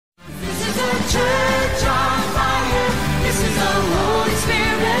is the Holy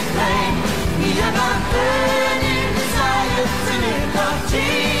Spirit flame. We have our burning desire to live out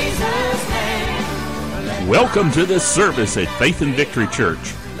Jesus' name. Welcome to this service at Faith and Victory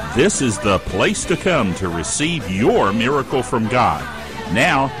Church. This is the place to come to receive your miracle from God.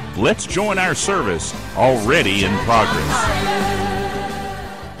 Now, let's join our service already in progress.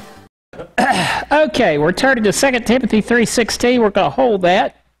 Okay, we're turning to 2 Timothy 3:16. We're going to hold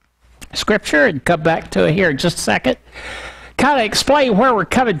that scripture and come back to it here in just a second. Kind of explain where we're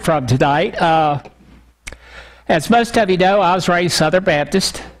coming from tonight. As most of you know, I was raised Southern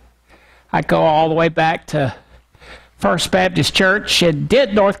Baptist. I go all the way back to First Baptist Church in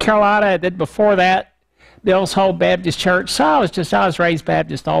Denton, North Carolina, and then before that, Mills Home Baptist Church. So I was raised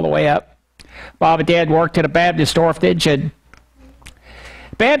Baptist all the way up. Mom and Dad worked at a Baptist orphanage, and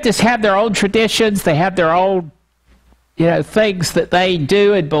Baptists have their own traditions. They have their own, things that they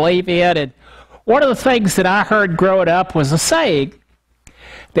do and believe in. And one of the things that I heard growing up was a saying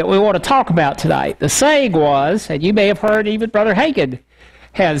that we want to talk about tonight. The saying was, and you may have heard even Brother Hagin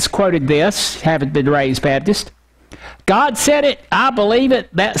has quoted this, having been raised Baptist, God said it, I believe it,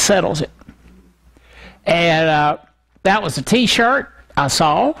 that settles it. And that was a T-shirt I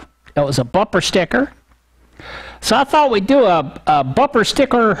saw. It was a bumper sticker. So I thought we'd do a bumper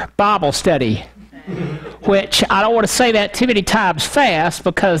sticker Bible study, which I don't want to say that too many times fast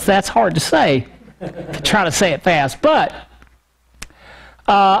because that's hard to say, try to say it fast. But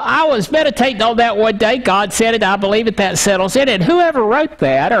I was meditating on that one day. God said it, I believe it, that settles it. And whoever wrote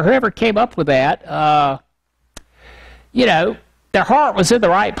that or whoever came up with that, their heart was in the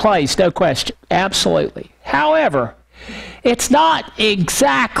right place, no question, absolutely. However, it's not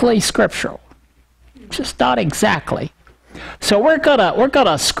exactly scriptural. Just not exactly. So we're gonna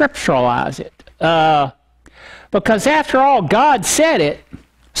scripturalize it because after all, God said it,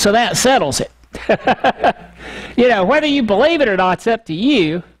 so that settles it. Whether you believe it or not, it's up to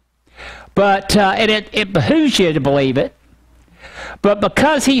you. But and it behooves you to believe it. But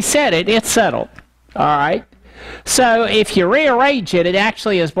because He said it, it's settled. All right. So if you rearrange it, it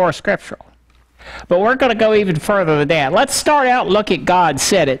actually is more scriptural. But we're going to go even further than that. Let's start out and look at God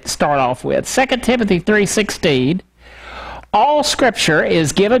said it to start off with. 2 Timothy 3:16, all Scripture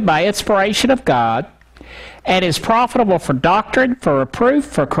is given by inspiration of God and is profitable for doctrine, for reproof,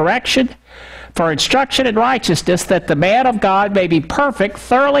 for correction, for instruction in righteousness, that the man of God may be perfect,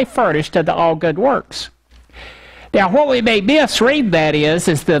 thoroughly furnished unto all good works. Now, what we may misread that is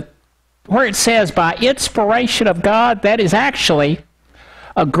that where it says by inspiration of God, that is actually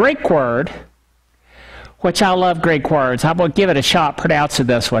a Greek word, which I love Greek words. I'm going to give it a shot pronouncing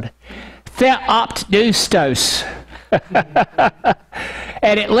this one. Theopneustos.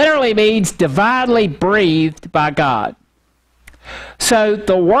 And it literally means divinely breathed by God. So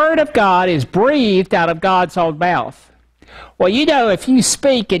the Word of God is breathed out of God's own mouth. Well, if you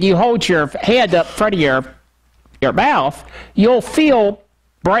speak and you hold your hand up in front of your mouth, you'll feel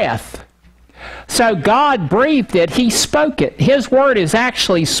breath. So God breathed it, He spoke it. His word is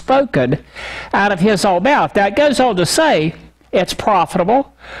actually spoken out of His own mouth. Now it goes on to say it's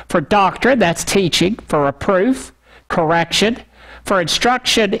profitable for doctrine, that's teaching, for reproof, correction, for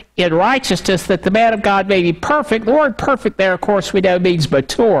instruction in righteousness, that the man of God may be perfect. The word perfect there, of course, we know means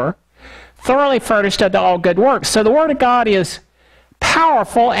mature, thoroughly furnished unto all good works. So the Word of God is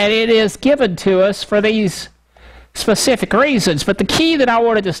powerful, and it is given to us for these specific reasons. But the key that I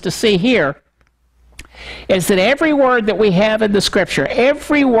wanted us to see here is that every word that we have in the Scripture,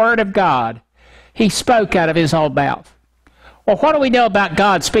 every word of God, He spoke out of His own mouth. Well, what do we know about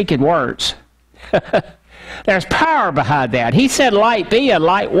God speaking words? There's power behind that. He said light be, and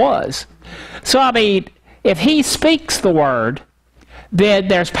light was. So, if He speaks the word, then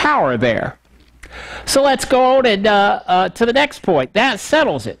there's power there. So let's go on and to the next point. That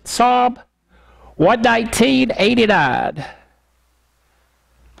settles it. Psalm 119:89.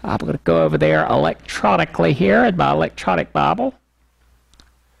 I'm going to go over there electronically here in my electronic Bible.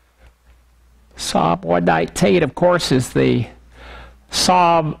 Psalm 119, of course, is the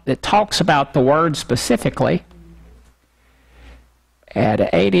psalm that talks about the word specifically. And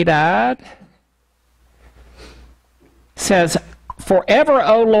 89 says, forever,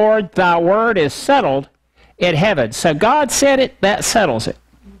 O Lord, thy word is settled in heaven. So God said it, that settles it.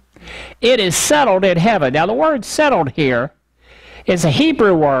 It is settled in heaven. Now the word settled here is a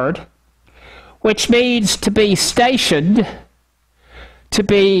Hebrew word which means to be stationed, to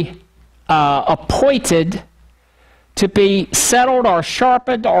be appointed, to be settled or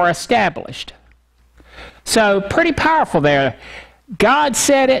sharpened or established. So pretty powerful there. God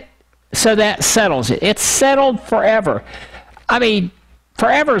said it, so that settles it. It's settled forever.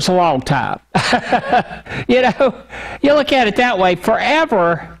 Forever is a long time. You know, you look at it that way.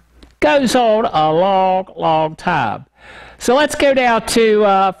 Forever goes on a long, long time. So let's go down to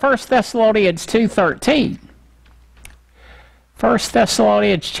 1 Thessalonians 2:13. 1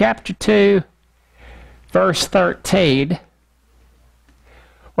 Thessalonians chapter 2, verse 13.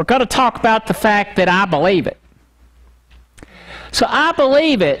 We're going to talk about the fact that I believe it. So I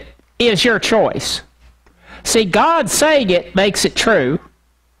believe it is your choice. See, God saying it makes it true.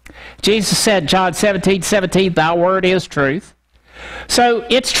 Jesus said, John 17:17, thy word is truth. So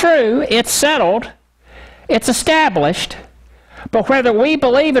it's true, it's settled, it's established, but whether we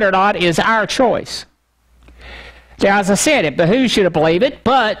believe it or not is our choice. Now, as I said, it behooves you to believe it,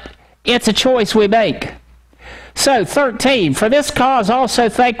 but it's a choice we make. So, 13, for this cause also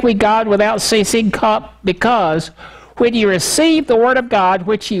thank we God without ceasing, because when you received the word of God,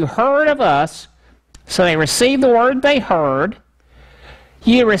 which you heard of us, so they received the word they heard,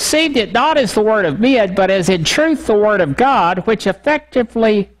 you received it not as the word of men, but as in truth the word of God, which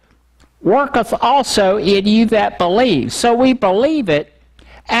effectively worketh also in you that believe. So we believe it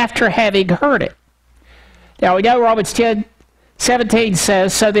after having heard it. Now we know Romans 10:17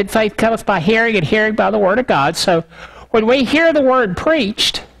 says, so then faith cometh by hearing, and hearing by the word of God. So when we hear the word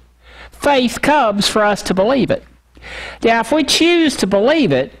preached, faith comes for us to believe it. Now if we choose to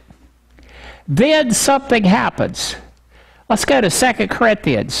believe it, then something happens. Let's go to 2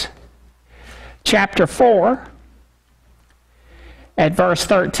 Corinthians chapter 4 and verse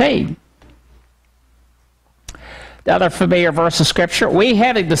 13. Another familiar verse of Scripture. We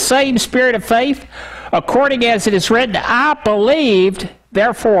having the same spirit of faith, according as it is written, I believed,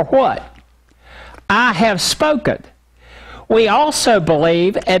 therefore what? I have spoken. We also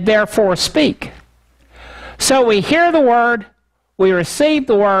believe and therefore speak. So we hear the word, we receive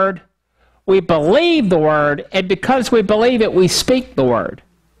the word, we believe the word, and because we believe it, we speak the word.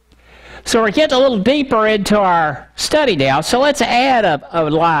 So we're getting a little deeper into our study now. So let's add a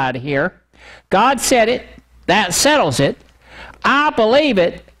line here. God said it, that settles it. I believe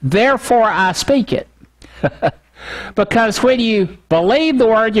it, therefore I speak it. Because when you believe the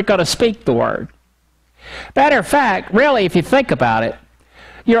word, you're going to speak the word. Matter of fact, really, if you think about it,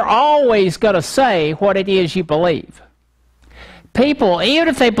 you're always going to say what it is you believe. People, even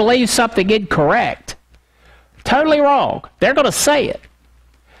if they believe something incorrect, totally wrong, they're going to say it.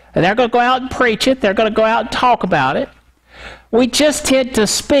 And they're going to go out and preach it. They're going to go out and talk about it. We just tend to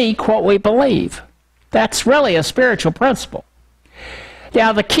speak what we believe. That's really a spiritual principle.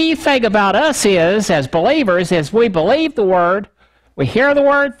 Now, the key thing about us is, as believers, is we believe the word, we hear the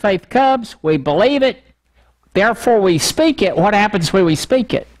word, faith comes, we believe it, therefore we speak it. What happens when we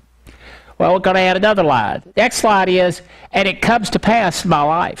speak it? Well, we're going to add another line. Next slide is, and it comes to pass in my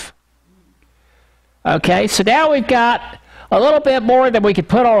life. Okay, so now we've got a little bit more than we could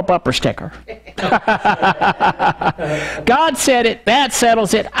put on a bumper sticker. God said it, that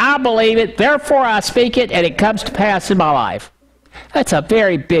settles it, I believe it, therefore I speak it, and it comes to pass in my life. That's a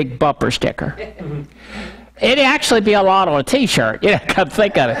very big bumper sticker. It'd actually be a lot on a t-shirt, you know, come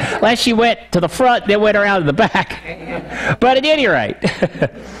think of it. Unless you went to the front, then went around to the back. But at any rate,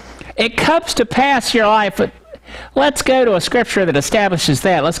 it comes to pass in your life. But let's go to a scripture that establishes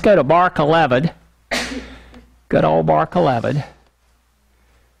that. Let's go to Mark 11. Good old Mark 11.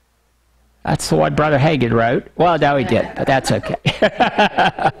 That's the one Brother Hagin wrote. Well, no, he didn't, but that's okay.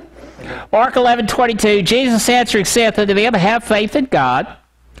 Mark 11:22, Jesus answering saith unto them, have faith in God.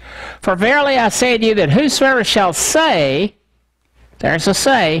 For verily I say unto you that whosoever shall say, there's a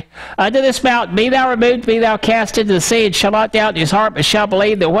say, unto this mountain, be thou removed, be thou cast into the sea, and shall not doubt in his heart, but shall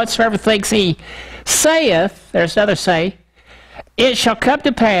believe that whatsoever things he saith, there's another say, it shall come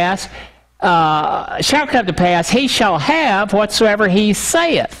to pass, he shall have whatsoever he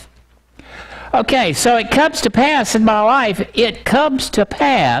saith. Okay, so it comes to pass in my life, it comes to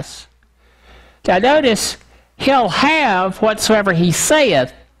pass. Now notice, he'll have whatsoever he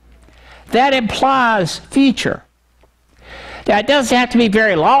saith. That implies future. Now it doesn't have to be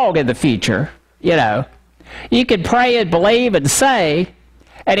very long in the future, you know. You can pray and believe and say,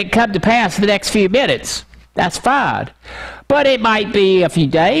 and it come to pass in the next few minutes. That's fine. But it might be a few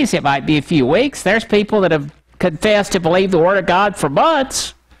days, it might be a few weeks. There's people that have confessed and believed the Word of God for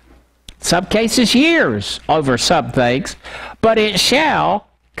months, some cases years over some things, but it shall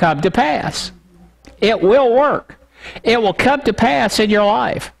come to pass. It will work. It will come to pass in your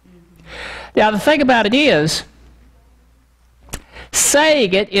life. Now the thing about it is,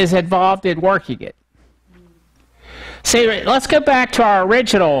 saying it is involved in working it. See, let's go back to our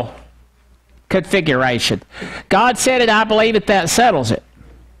original configuration. God said it, I believe it, that settles it.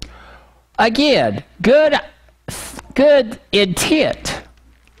 Again, good intent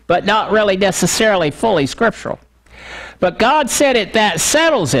but not really necessarily fully scriptural. But God said it, that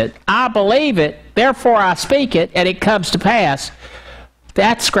settles it. I believe it, therefore I speak it, and it comes to pass.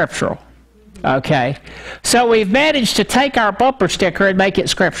 That's scriptural. Okay? So we've managed to take our bumper sticker and make it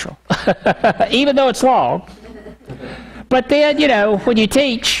scriptural, even though it's long. But then, you know, when you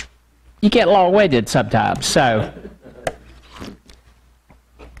teach, you get long-winded sometimes. So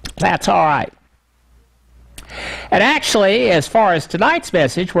that's all right. And actually, as far as tonight's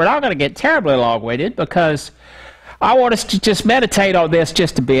message, we're not going to get terribly long-winded because I want us to just meditate on this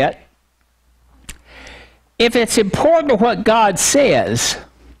just a bit. If it's important to what God says,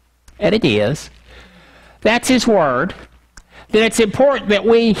 and it is, that's His Word, then it's important that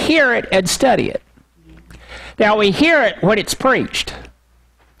we hear it and study it. Now, we hear it when it's preached.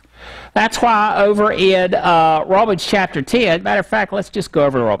 That's why over in Romans chapter 10, matter of fact, let's just go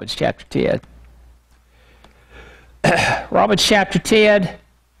over to Romans chapter 10. Romans chapter 10,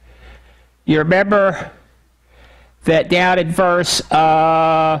 you remember that down in verse,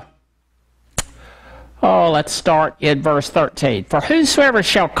 let's start in verse 13. For whosoever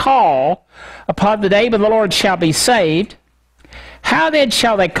shall call upon the name of the Lord shall be saved. How then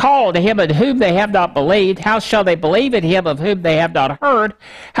shall they call to him in whom they have not believed? How shall they believe in him of whom they have not heard?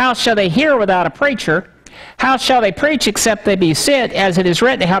 How shall they hear without a preacher? How shall they preach except they be sent? As it is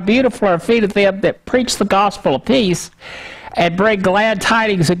written, how beautiful are the feet of them that preach the gospel of peace and bring glad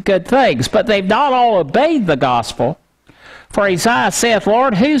tidings of good things. But they've not all obeyed the gospel. For Isaiah saith,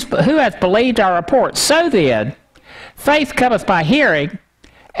 Lord, who hath believed our report? So then, faith cometh by hearing,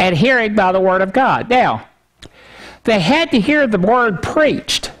 and hearing by the word of God. Now, they had to hear the word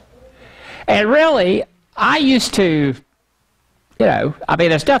preached. And really, I used to, you know, I mean,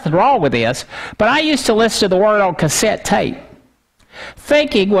 there's nothing wrong with this, but I used to listen to the word on cassette tape,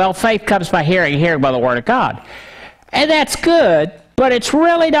 thinking, well, faith comes by hearing, and hearing by the word of God. And that's good, but it's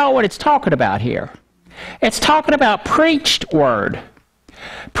really not what it's talking about here. It's talking about preached word.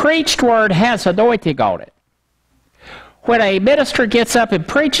 Preached word has anointing on it. When a minister gets up and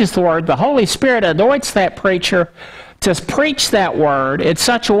preaches the word, the Holy Spirit anoints that preacher to preach that word in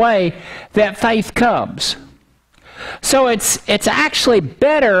such a way that faith comes. So it's actually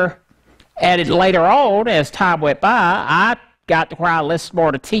better, and later on, as time went by, I got to where I listened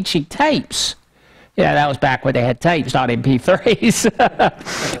more to teaching tapes. Yeah, that was back when they had tapes, not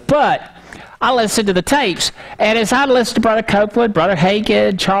MP3s. But I listened to the tapes, and as I listened to Brother Copeland, Brother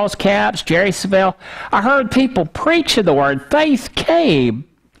Hagin, Charles Capps, Jerry Savelle, I heard people preaching the word. Faith came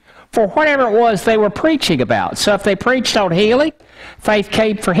for whatever it was they were preaching about. So if they preached on healing, faith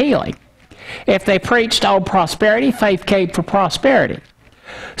came for healing. If they preached on prosperity, faith came for prosperity.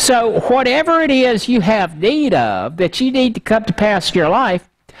 So whatever it is you have need of, that you need to come to pass in your life,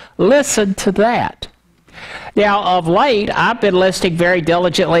 listen to that. Now, of late, I've been listening very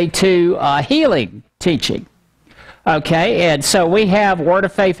diligently to healing teaching. Okay, and so we have Word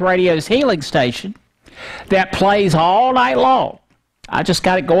of Faith Radio's healing station that plays all night long. I just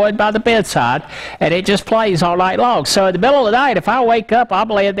got it going by the bedside, and it just plays all night long. So in the middle of the night, if I wake up, I'm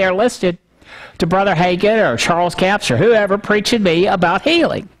laying there listening to Brother Hagin or Charles Capps or whoever preaching me about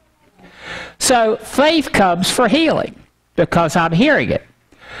healing. So faith comes for healing because I'm hearing it.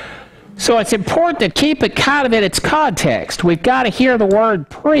 So it's important to keep it kind of in its context. We've got to hear the word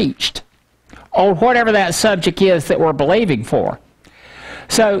preached on whatever that subject is that we're believing for.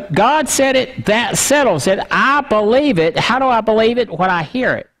 So God said it, that settles it. I believe it. How do I believe it? When I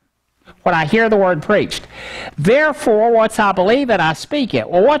hear it. When I hear the word preached. Therefore, once I believe it, I speak it.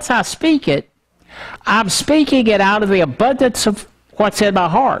 Well, once I speak it, I'm speaking it out of the abundance of what's in my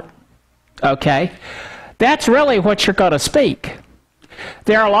heart. Okay? That's really what you're going to speak.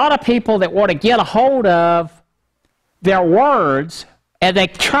 There are a lot of people that want to get a hold of their words, and they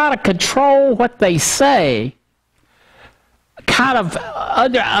try to control what they say kind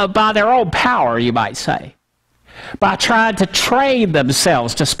of by their own power, you might say, by trying to train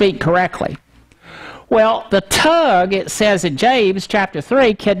themselves to speak correctly. Well, the tongue, it says in James chapter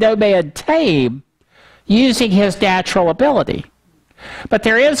 3, can no man tame using his natural ability. But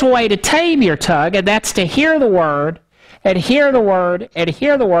there is a way to tame your tongue, and that's to hear the word, and hear the word, and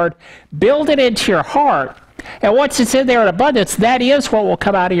hear the word, build it into your heart, and once it's in there in abundance, that is what will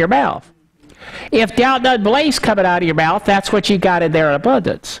come out of your mouth. If doubt and unbelief's coming out of your mouth, that's what you got in there in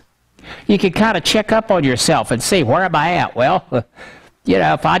abundance. You can kind of check up on yourself and see, where am I at? Well, you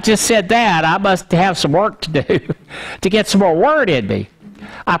know, if I just said that, I must have some work to do to get some more word in me.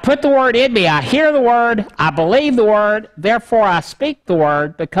 I put the word in me, I hear the word, I believe the word, therefore I speak the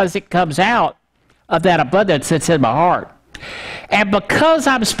word because it comes out of that abundance that's in my heart. And because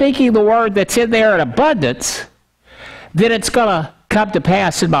I'm speaking the word that's in there in abundance, then it's going to come to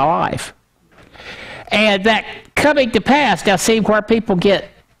pass in my life. And that coming to pass, now see where people get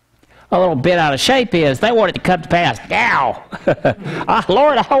a little bit out of shape is they want it to come to pass now.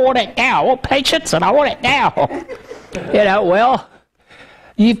 Lord, I want it now. I want patience and I want it now. Well,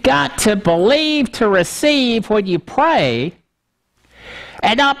 you've got to believe to receive when you pray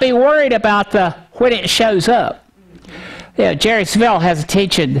and not be worried about when it shows up. Jerry Savelle has a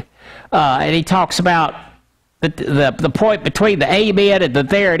teaching, and he talks about the point between the amen and the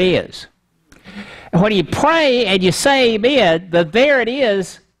there it is. And when you pray and you say amen, the there it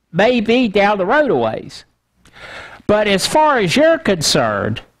is may be down the road a ways. But as far as you're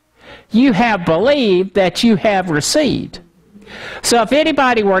concerned, you have believed that you have received. So if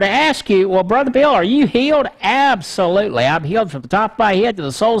anybody were to ask you, well, Brother Bill, are you healed? Absolutely. I'm healed from the top of my head to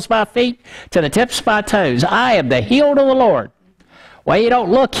the soles of my feet to the tips of my toes. I am the healed of the Lord. Well, you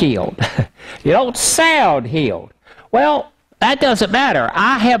don't look healed. You don't sound healed. Well, that doesn't matter.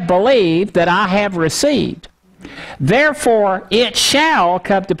 I have believed that I have received. Therefore, it shall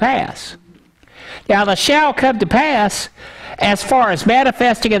come to pass. Now, the shall come to pass, as far as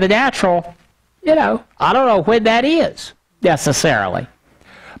manifesting in the natural, I don't know when that is necessarily.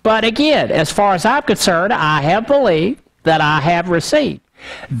 But again, as far as I'm concerned, I have believed that I have received.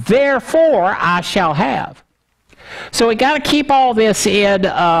 Therefore, I shall have. So we got to keep all this in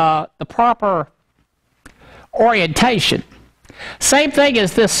the proper orientation. Same thing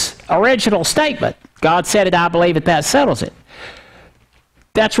as this original statement. God said it, I believe it, that settles it.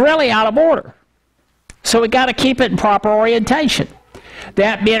 That's really out of order. So we got to keep it in proper orientation.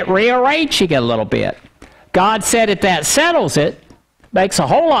 That meant rearranging it a little bit. God said it, that settles it, makes a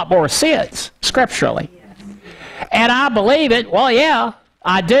whole lot more sense scripturally. And I believe it, well, yeah,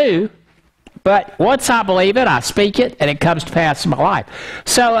 I do. But once I believe it, I speak it, and it comes to pass in my life.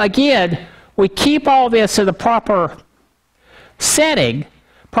 So again, we keep all this in the proper setting,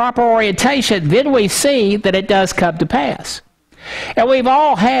 proper orientation, then we see that it does come to pass. And we've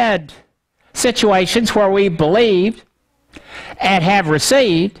all had situations where we believed and have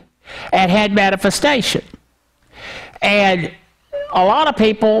received and had manifestation. And a lot of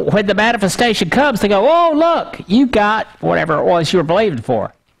people, when the manifestation comes, they go, oh, look, you got whatever it was you were believing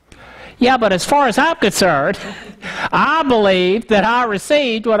for. Yeah, but as far as I'm concerned, I believe that I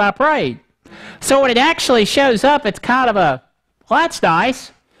received what I prayed. So when it actually shows up, it's kind of well, that's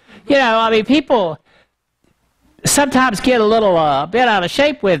nice. People sometimes get a little bit out of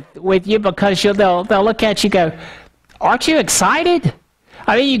shape with you because they'll look at you and go, aren't you excited?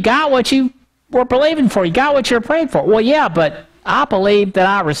 You got what you were believing for. You got what you were praying for. Well, yeah, but I believe that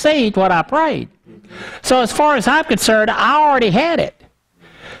I received what I prayed. So as far as I'm concerned, I already had it.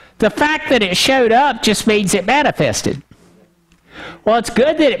 The fact that it showed up just means it manifested. Well, it's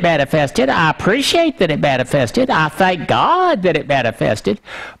good that it manifested. I appreciate that it manifested. I thank God that it manifested.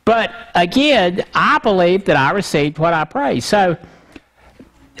 But again, I believe that I received what I prayed. So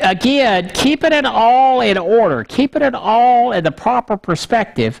again, keeping it all in order, keeping it all in the proper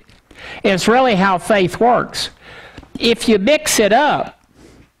perspective is really how faith works. If you mix it up,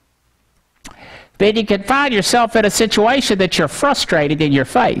 then you can find yourself in a situation that you're frustrated in your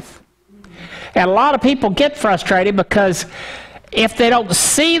faith. And a lot of people get frustrated because if they don't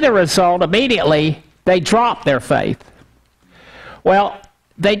see the result immediately, they drop their faith. Well,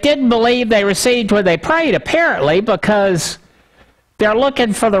 they didn't believe they received what they prayed, apparently, because they're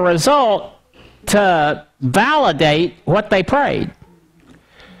looking for the result to validate what they prayed.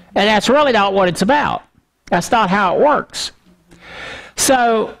 And that's really not what it's about. That's not how it works.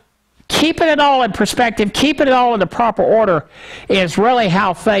 So keeping it all in perspective, keeping it all in the proper order is really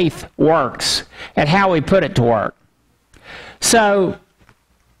how faith works and how we put it to work. So,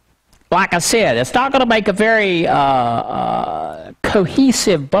 like I said, it's not going to make a very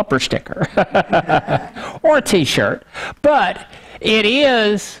cohesive bumper sticker or a T-shirt, but it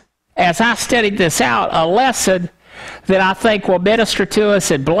is, as I studied this out, a lesson that I think will minister to us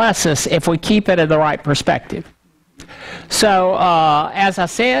and bless us if we keep it in the right perspective. So, as I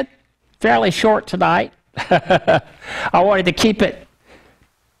said, fairly short tonight. I wanted to keep it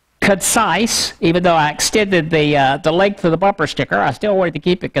concise, even though I extended the length of the bumper sticker. I still wanted to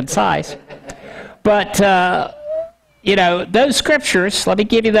keep it concise. But, those scriptures, let me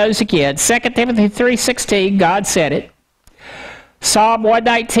give you those again. 2 Timothy 3:16, God said it. Psalm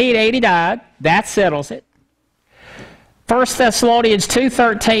 119:89, that settles it. 1 Thessalonians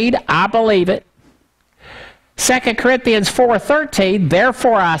 2:13, I believe it. 2 Corinthians 4:13,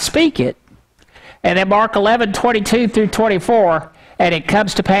 therefore I speak it. And then Mark 11:22 through 24, and it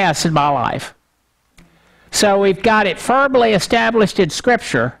comes to pass in my life. So we've got it firmly established in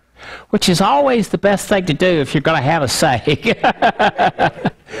Scripture which is always the best thing to do if you're going to have a say.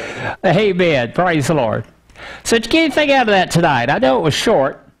 Amen. Praise the Lord. So did you get anything out of that tonight? I know it was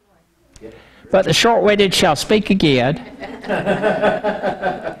short, but the short-witted shall speak again.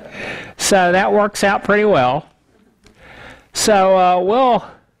 So that works out pretty well. So we'll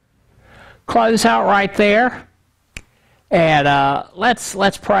close out right there, and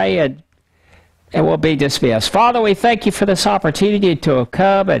let's pray, and we'll be dismissed. Father, we thank you for this opportunity to have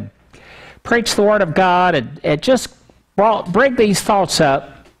come and preach the Word of God, and just bring these thoughts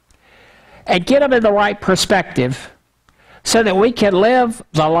up and get them in the right perspective so that we can live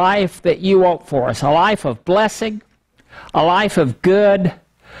the life that you want for us, a life of blessing, a life of good,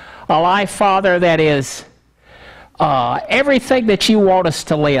 a life, Father, that is everything that you want us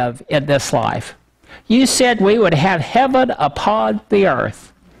to live in this life. You said we would have heaven upon the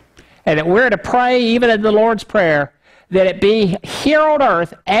earth, and that we're to pray, even in the Lord's Prayer, that it be here on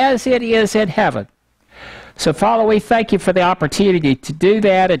earth as it is in heaven. So, Father, we thank you for the opportunity to do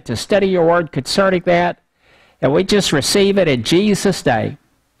that and to study your word concerning that, and we just receive it in Jesus' name.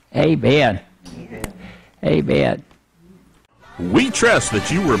 Amen. Amen. Amen. We trust that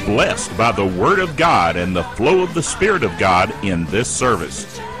you were blessed by the Word of God and the flow of the Spirit of God in this service.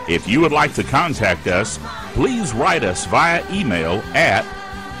 If you would like to contact us, please write us via email at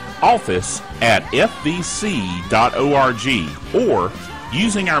office@fvc.org or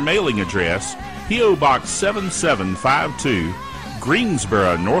using our mailing address, P.O. Box 7752,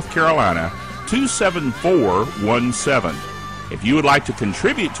 Greensboro, North Carolina, 27417. If you would like to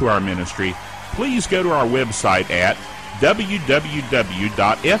contribute to our ministry, please go to our website at www.fvc.org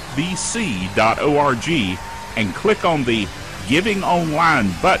and click on the Giving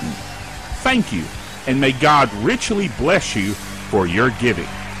Online button. Thank you, and may God richly bless you for your giving.